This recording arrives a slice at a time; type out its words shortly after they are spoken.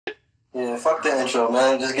Yeah, fuck the intro,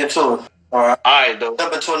 man. Just get to it. All right. All right, though.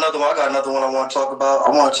 Jump into another one. I got another one I want to talk about.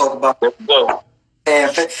 I want to talk about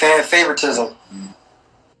fan favoritism.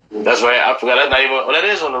 That's right. I forgot. That's not even. Oh, that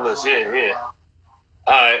is on the list. Yeah.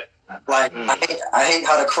 All right. Like I hate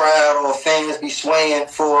how the crowd or fans be swaying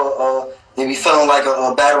for. They be feeling like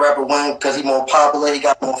a battle rapper win because he more popular. He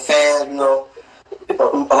got more fans. You know,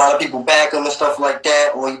 a lot of people back him and stuff like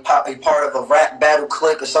that. Or he part of a rap battle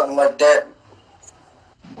clique or something like that.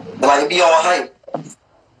 Like, it be all hype.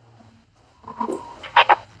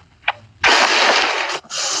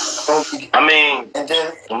 I mean, and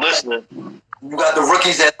then I'm listening. You got the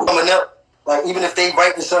rookies that coming up. Like, even if they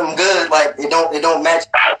writing something good, like it don't match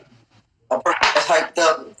a person that's hyped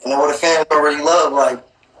up and what the fans already love. Like,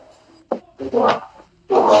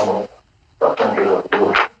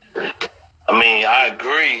 I mean, I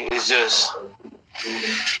agree. It's just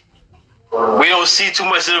we don't see too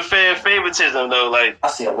much of the fan favoritism though. Like, I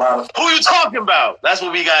see a lot of. Who you talking about? That's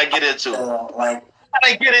what we gotta get into. Like,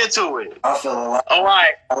 gotta get into it. I feel a lot. All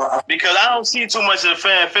right, because I don't see too much of the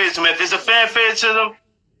fan favoritism. If it's a fan favoritism,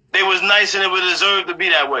 they was nice and it would deserve to be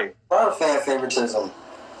that way. A lot of fan favoritism.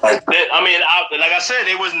 Like, I mean, like I said,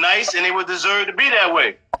 they was nice and they would deserve to be that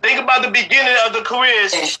way. Think about the beginning of the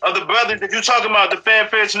careers of the brothers that you talking about, the fan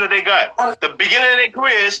favoritism that they got. The beginning of their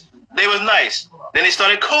careers, they was nice. Then they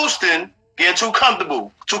started coasting, getting too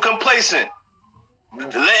comfortable, too complacent,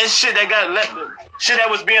 letting shit that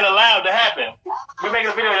was being allowed to happen. We're making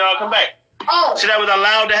a video, y'all. Come back. Oh. Shit that was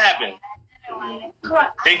allowed to happen.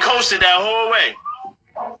 They coasted that whole way.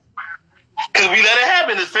 Because we let it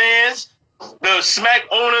happen. The fans, the smack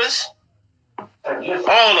owners,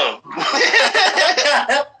 all of them.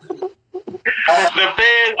 The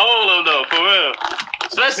fans, all of them, though, for real.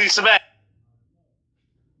 Especially smack.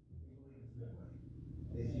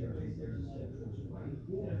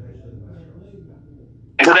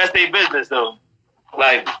 So that's their business, though.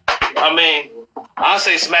 Like, I mean, I'll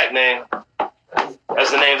say Smack name.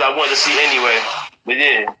 That's the names I want to see anyway. But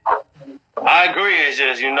yeah, I agree. It's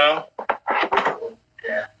just, you know,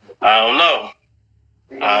 I don't know.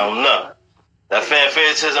 That fan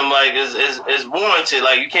favoritism, like, is warranted.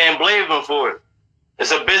 Like, you can't blame them for it.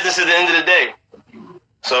 It's a business at the end of the day.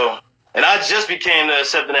 So, and I just became to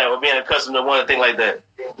accepting that or being accustomed to one thing like that.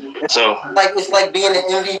 So, like, it's like being an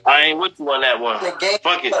MVP. I ain't with you on that one.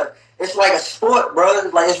 Fuck it. It's like a sport, bro.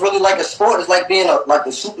 Like, it's really like a sport. It's like being the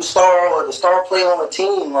superstar or the star player on a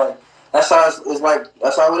team. Like, that's how it's like.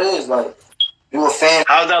 That's how it is. Like, you a fan.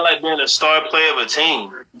 How's that like being a star player of a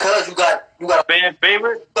team? Because you got a fan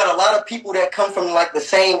favorite. You got a lot of people that come from like the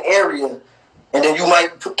same area, and then you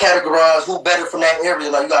might categorize who better from that area.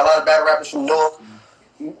 Like, you got a lot of battle rappers from North,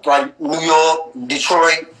 like New York,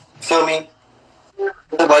 Detroit. Feel me?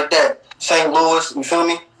 Like that. St. Louis. You feel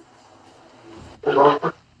me?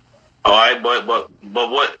 All right, but what? But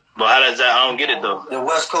how does that? I don't get it though. The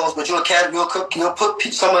West Coast, but you'll put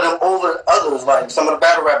some of them over others. Like some of the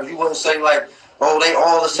battle rappers, you wouldn't say like, oh, they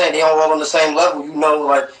all the same. They all on the same level. You know,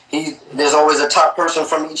 like there's always a top person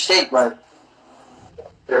from each state, right?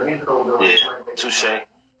 Yeah, touche.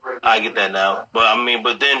 I get that now. But I mean,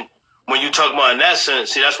 but then when you talk about in that sense,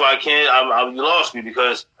 see, that's why you lost me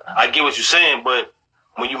because I get what you're saying. But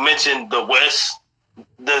when you mention the West,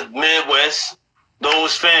 the Midwest,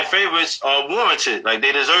 those fan favorites are warranted. Like,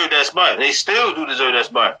 they deserve that spot. They still do deserve that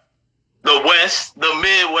spot. The West, the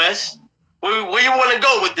Midwest. Where you want to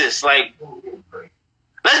go with this? Like,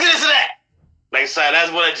 let's get into that. Like, sorry,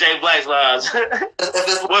 that's one of Jay Black's lines.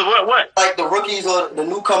 What? Like the rookies or the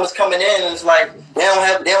newcomers coming in, and it's like they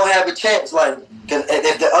don't have a chance. Like, cause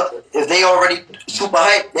if they already super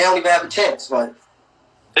hyped, they don't even have a chance. Like,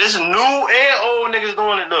 it's new and old niggas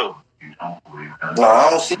doing it though. No, I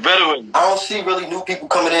don't see veterans. I don't see really new people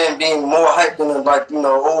coming in being more hyped than like, you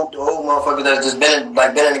know, old motherfuckers that's just been in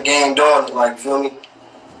the game doing it. Like, feel me?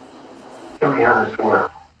 Cause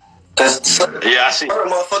yeah, I see.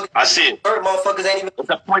 I see it. Certain motherfuckers ain't even. It's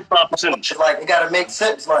a 0.5%. Like, it gotta make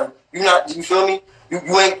sense. Like, you feel me?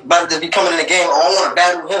 You ain't about to be coming in the game. Oh, I want to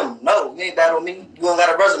battle him. No, you ain't battle me. You don't got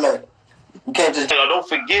a resume. You can't just. Don't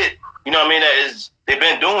forget. You know what I mean? They've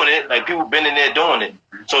been doing it. Like, people been in there doing it.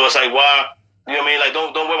 So it's like, why? You know what I mean? Like,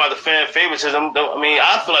 don't worry about the fan favoritism.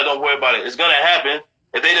 I feel like don't worry about it. It's gonna happen.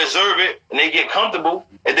 If they deserve it and they get comfortable,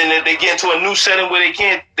 and then if they get into a new setting where they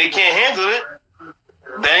can't handle it,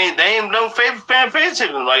 they ain't no fan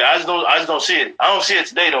favoritism. Like, I just don't see it. I don't see it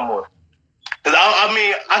today no more. Cause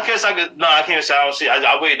I guess I could. No, I can't say I don't see it.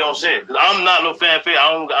 I really don't see it. Cause I'm not no fan favorite.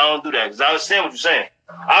 I don't do that. Cause I understand what you're saying.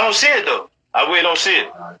 I don't see it though. I really don't see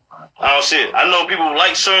it. I don't see it. I know people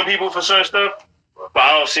like certain people for certain stuff, but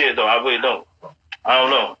I don't see it though. I really don't. I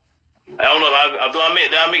don't know. I don't know.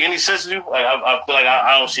 Did I make any sense to you? Like, I feel like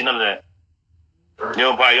I don't see none of that. You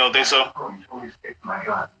don't think so?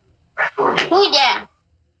 Who that?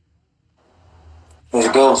 It's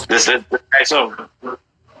a ghost. This so.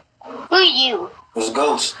 Who you? It's a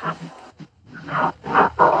ghost.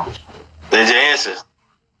 There's your answer.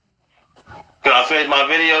 Can I finish my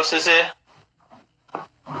video, sister?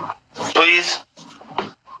 Please?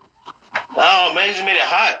 Oh, man, you just made it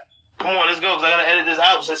hot. Come on, let's go, because I got to edit this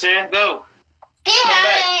out, sister. Go.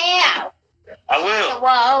 Yeah. I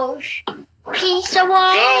will. Piece of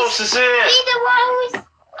walls. Go, sister. Piece of walls.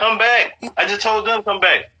 Come back. I just told them come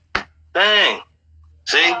back. Dang.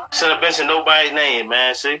 See? Should have mentioned nobody's name,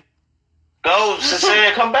 man. See? Go,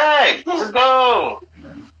 sister. Come back. Let's go.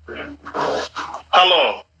 How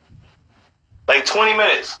long? Like 20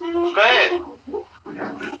 minutes. Go ahead.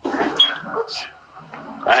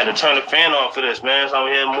 I had to turn the fan off for this, man. So I'm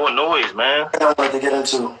hearing more noise, man. I don't like to get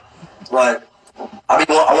into, like, I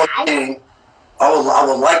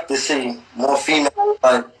would like to see more female,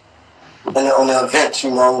 like, on the events,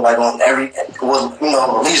 you know, like on every, at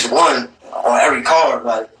least one on every card,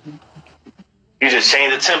 like. You just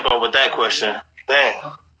changed the tempo with that question. Dang,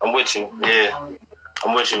 I'm with you. Yeah,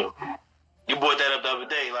 I'm with you. You brought that up the other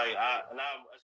day, like,